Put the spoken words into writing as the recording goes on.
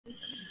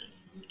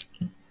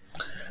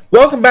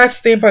Welcome back to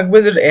Theme Park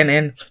Wizard, and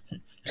in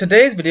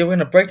today's video, we're going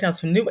to break down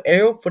some new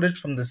aerial footage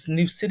from this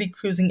new city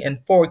cruising in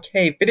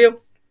 4K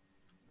video.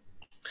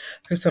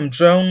 Here's some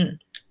drone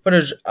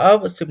footage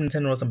of Super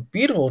Nintendo, some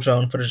beautiful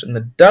drone footage in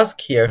the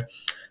dusk here.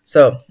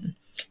 So,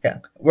 yeah,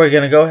 we're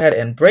going to go ahead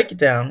and break it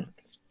down,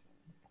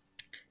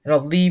 and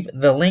I'll leave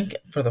the link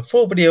for the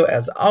full video,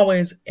 as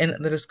always, in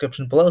the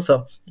description below.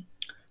 So,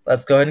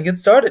 let's go ahead and get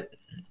started.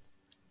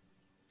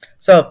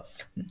 So,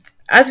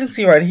 as you can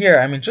see right here,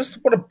 I mean, just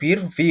what a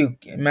beautiful view.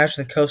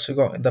 Imagine the coaster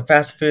going, the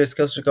Fast and Furious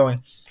coaster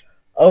going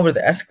over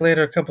the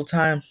escalator a couple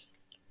times.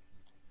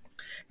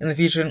 In the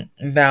future,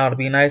 that would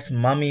be nice.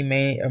 Mummy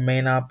may or may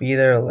not be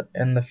there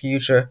in the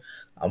future.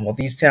 Well,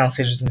 these town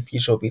stages in the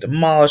future will be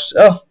demolished.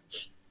 Oh,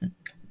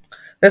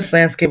 this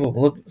landscape will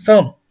look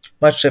so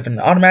much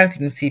different. Automatically,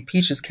 you can see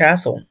Peach's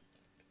castle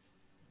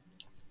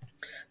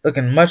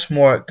looking much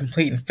more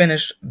complete and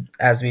finished,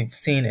 as we've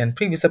seen in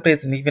previous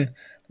updates, and even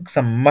look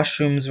some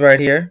mushrooms right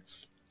here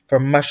for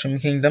Mushroom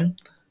Kingdom.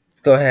 Let's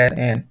go ahead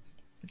and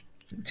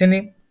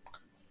continue.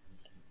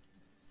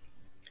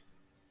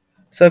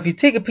 So if you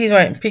take a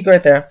peek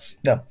right there,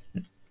 no,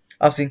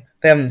 obviously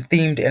they haven't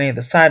themed any of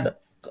the side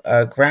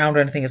ground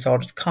or anything. It's all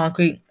just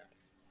concrete.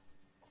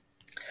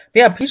 But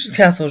yeah, Peach's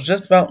Castle is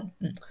just about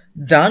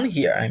done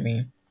here. I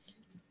mean,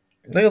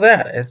 look at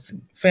that. It's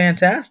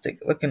fantastic.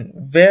 Looking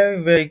very,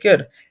 very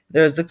good.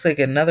 There looks like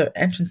another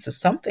entrance to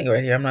something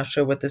right here. I'm not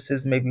sure what this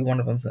is. Maybe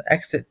one of them's an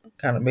exit.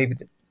 Kind of maybe.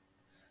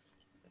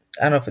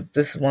 I don't know if it's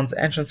this one's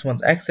entrance,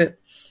 one's exit.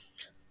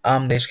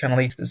 They just kind of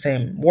lead to the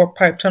same warp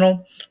pipe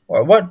tunnel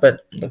or what,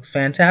 but looks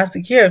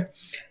fantastic here.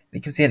 You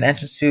can see an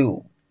entrance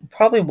to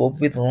probably will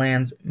be the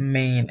land's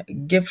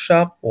main gift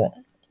shop.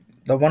 Well,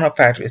 the one-up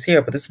factory is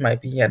here, but this might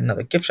be yet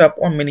another gift shop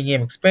or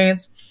minigame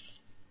experience.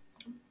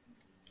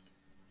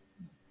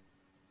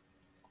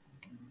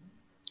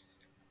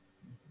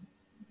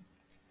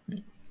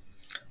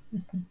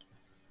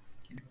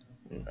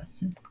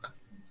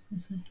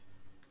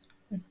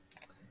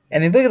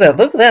 And look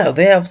at that,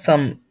 they have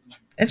some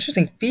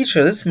interesting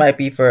feature. This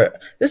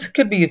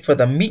could be for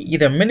the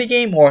either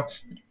minigame or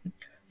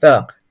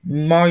the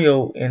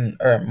Mario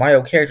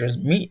characters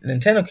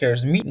Nintendo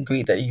characters meet and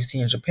greet that you see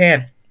in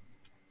Japan.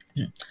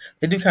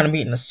 They do kind of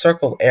meet in a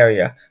circle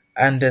area,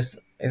 and this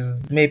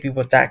is maybe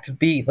what that could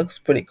be. Looks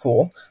pretty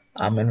cool.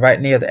 And right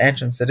near the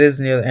entrance, it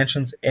is near the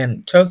entrance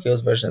in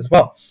Tokyo's version as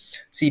well.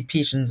 See,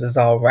 Peachins is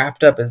all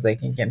wrapped up as they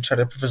can again try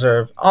to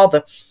preserve all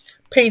the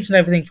paints and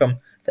everything from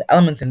the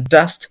elements and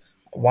dust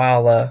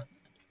while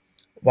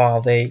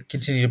they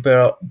continue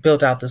to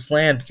build out this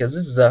land, because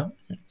this is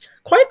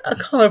quite a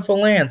colorful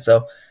land.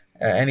 So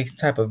any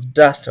type of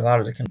dust, a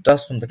lot of the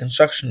dust from the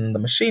construction and the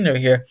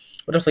machinery here,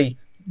 will definitely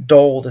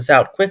dole this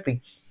out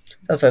quickly.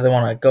 That's why they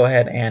want to go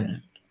ahead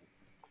and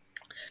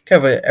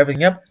cover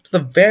everything up to the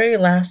very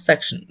last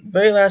section,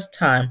 very last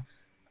time,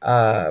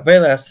 very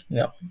last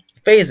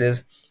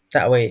phases.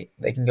 That way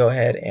they can go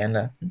ahead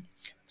and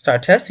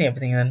start testing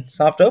everything and then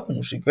soft open,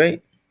 which is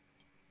great.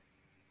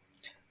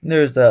 And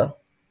there's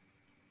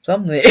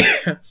something,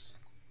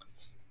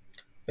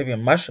 maybe a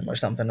mushroom or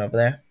something over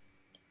there.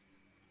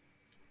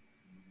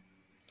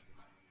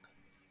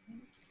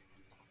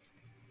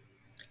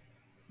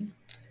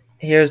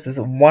 Here's this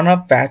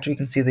one-up factory. You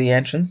can see the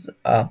entrance,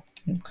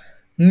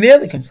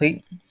 nearly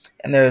complete.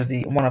 And there's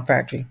the one-up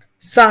factory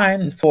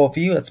sign in full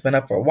view. It's been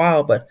up for a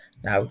while, but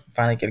now we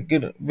finally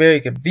get a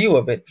very good view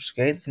of it, which is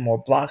great. Some more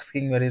blocks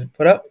getting ready to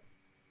put up.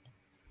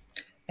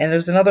 And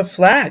there's another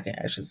flag.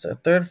 Actually, it's a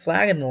third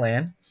flag in the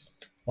land.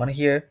 One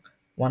here,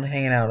 one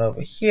hanging out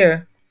over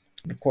here.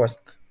 And of course,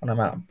 one on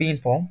Mount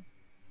Beanpole.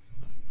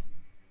 I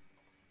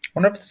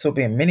wonder if this will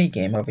be a mini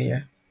game over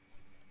here.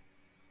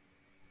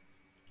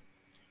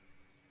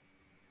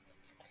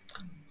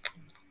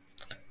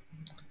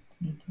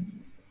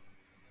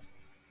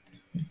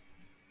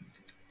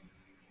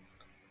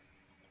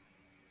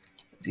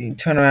 You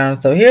turn around.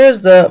 So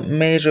here's the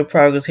major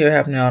progress here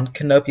happening on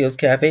Kinopio's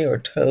Cafe, or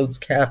Toad's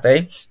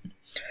Cafe,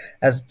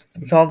 as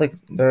we call it.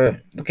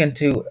 They're looking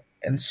to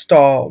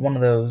install one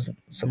of those,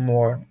 some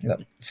more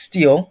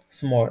steel,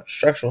 some more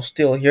structural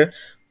steel here,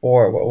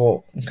 for what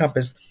will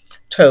encompass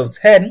Toad's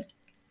head,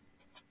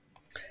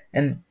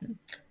 and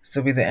this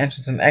will be the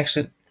entrance and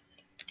exit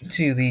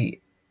to the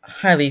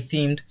highly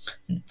themed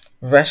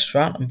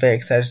restaurant. I'm very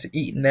excited to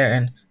eat in there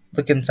and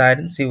look inside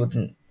and see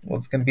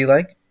what's going to be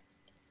like.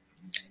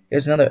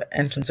 There's another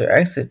entrance or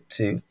exit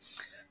to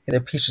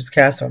either Peach's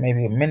Castle or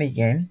maybe a mini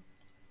game,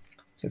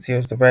 because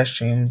here's the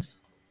restrooms.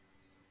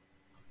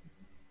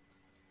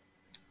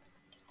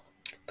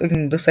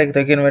 Looks like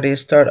they're getting ready to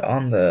start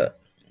on the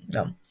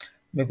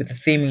maybe the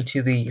theming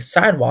to the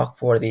sidewalk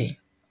for the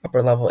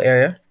upper level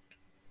area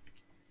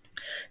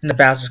in the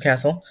Bowser's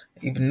Castle.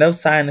 Even no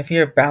sign of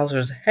here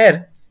Bowser's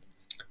head.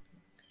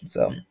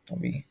 So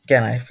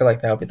again, I feel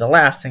like that'll be the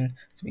last thing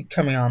to be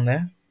coming on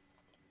there.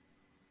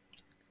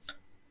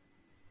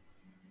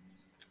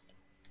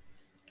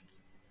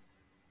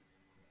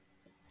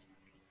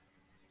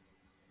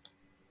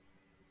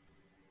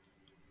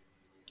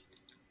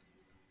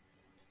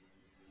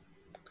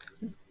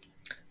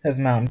 There's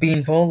Mount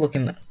Beanpole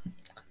looking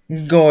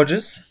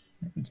gorgeous.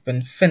 It's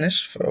been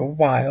finished for a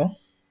while.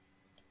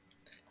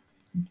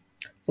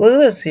 Look at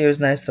this. Here's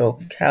a nice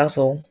little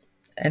castle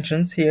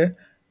entrance here.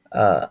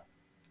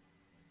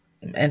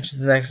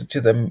 Entrance next to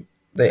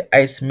the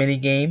ice mini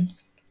game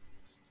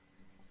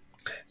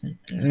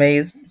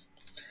maze.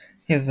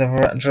 Here's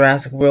the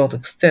Jurassic World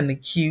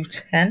extended queue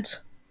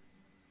tent.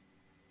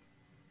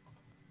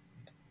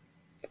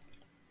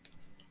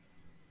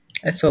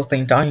 I still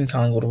think Donkey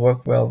Kong would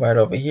work well right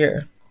over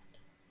here.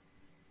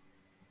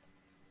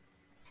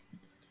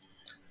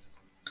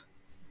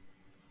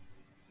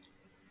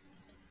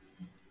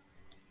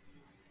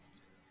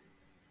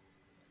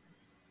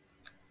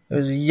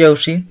 There's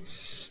Yoshi.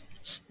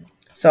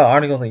 Saw an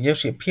article that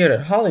Yoshi appeared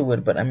at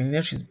Hollywood, but I mean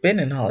Yoshi's been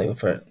in Hollywood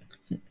for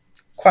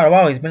quite a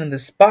while. He's been in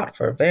this spot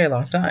for a very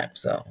long time,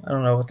 so I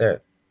don't know what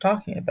they're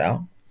talking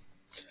about.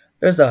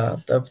 There's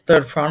the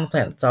third prawn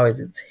plant that's always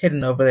it's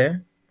hidden over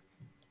there.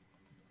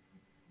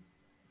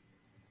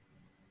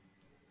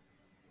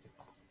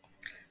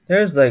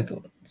 There's like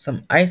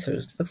some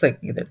icers. Looks like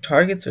either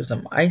targets or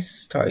some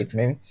ice targets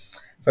maybe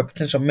for a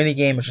potential mini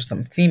game or just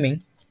some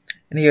theming.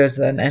 And here's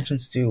an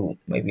entrance to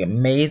maybe a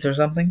maze or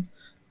something,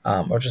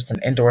 or just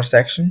an indoor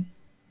section.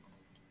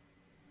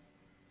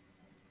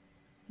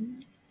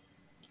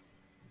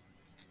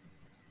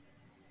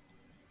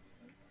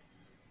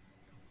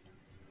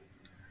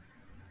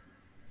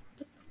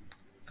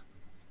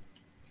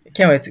 I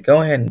can't wait to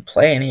go ahead and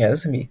play in here. This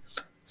is gonna be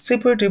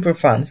super duper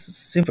fun. This is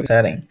super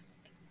exciting.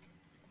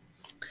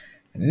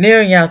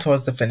 Nearing out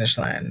towards the finish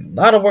line. A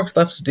lot of work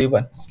left to do,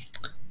 but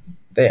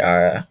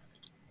they're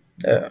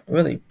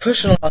really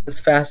pushing along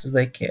as fast as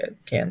they can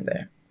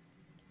there.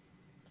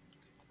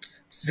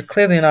 This is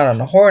clearly not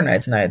on a Horror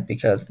Nights night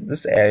because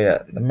this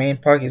area, the main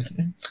park, is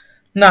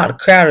not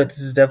crowded. This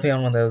is definitely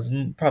on one of those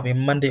probably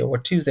Monday or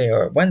Tuesday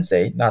or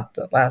Wednesday, not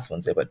the last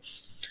Wednesday, but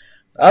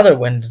the other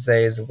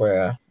Wednesdays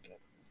where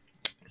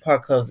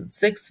park closed at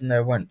 6 and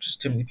there weren't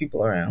just too many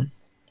people around.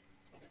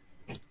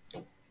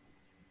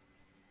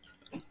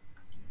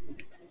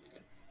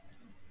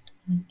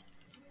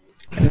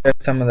 And there's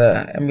some of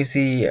the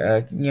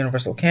NBC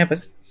Universal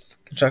Campus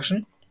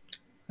construction.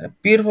 A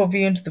beautiful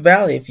view into the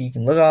valley. If you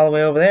can look all the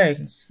way over there, you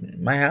can see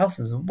my house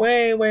is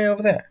way, way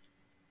over there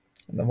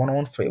on the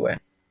 101 freeway.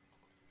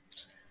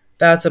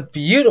 That's a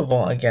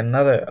beautiful, again,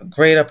 another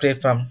great update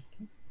from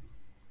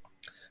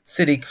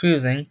City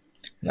Cruising.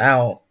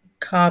 Now,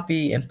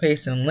 copy and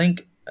paste the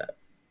link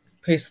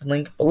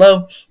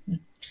below in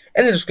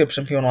the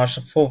description if you want to watch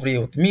the full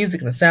video with the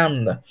music and the sound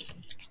and the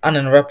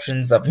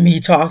uninterruptions of me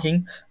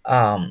talking.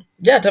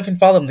 Yeah, definitely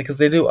follow them because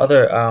they do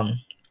other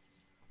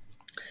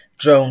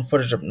drone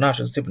footage of not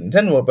just Super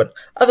Nintendo World, but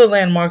other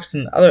landmarks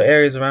and other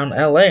areas around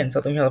LA and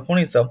Southern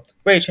California. So,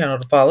 great channel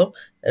to follow.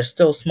 They're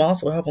still small,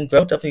 so we'll help them grow.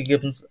 Definitely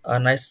give them a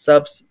nice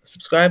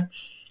subscribe.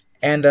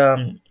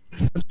 And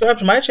subscribe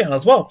to my channel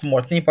as well for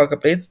more theme park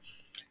updates.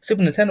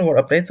 Super Nintendo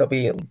World updates. I'll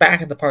be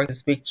back at the park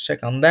this week to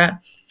check on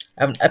that.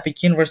 I have an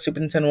Epic Universe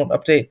Super Nintendo World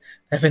update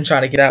I've been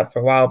trying to get out for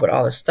a while, but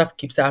all this stuff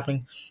keeps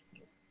happening.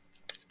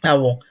 I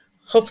will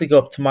hopefully go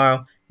up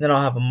tomorrow. Then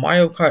I'll have a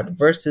Mario Kart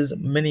versus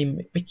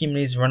Mickey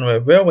Minnie's Runaway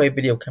Railway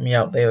video coming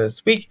out later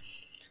this week,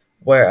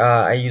 where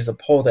I use a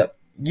poll that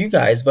you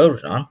guys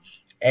voted on,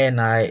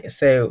 and I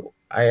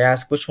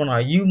ask which one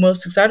are you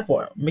most excited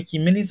for, Mickey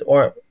Minnie's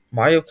or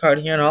Mario Kart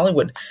here in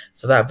Hollywood.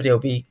 So that video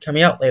will be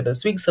coming out later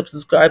this week. So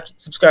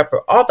subscribe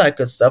for all that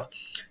good stuff.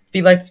 If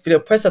you like this video,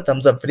 press that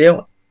thumbs up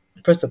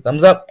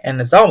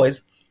and as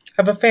always,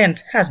 have a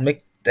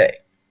fantastic day.